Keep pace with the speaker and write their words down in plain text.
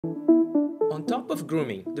On top of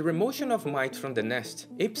grooming, the remotion of mites from the nest,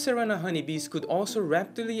 Ipserana honeybees could also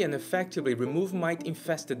rapidly and effectively remove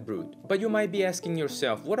mite-infested brood. But you might be asking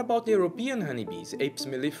yourself, what about the European honeybees, Apis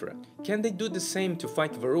mellifera? Can they do the same to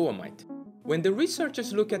fight Varroa mite? When the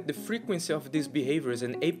researchers look at the frequency of these behaviors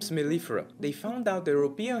in Apis mellifera, they found out the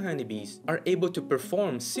European honeybees are able to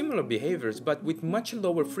perform similar behaviors but with much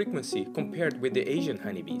lower frequency compared with the Asian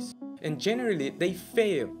honeybees. And generally, they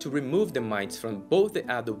fail to remove the mites from both the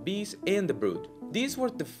adult bees and the brood. These were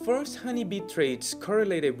the first honeybee traits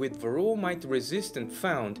correlated with Varroa mite resistance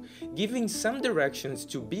found, giving some directions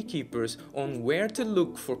to beekeepers on where to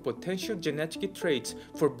look for potential genetic traits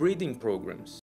for breeding programs.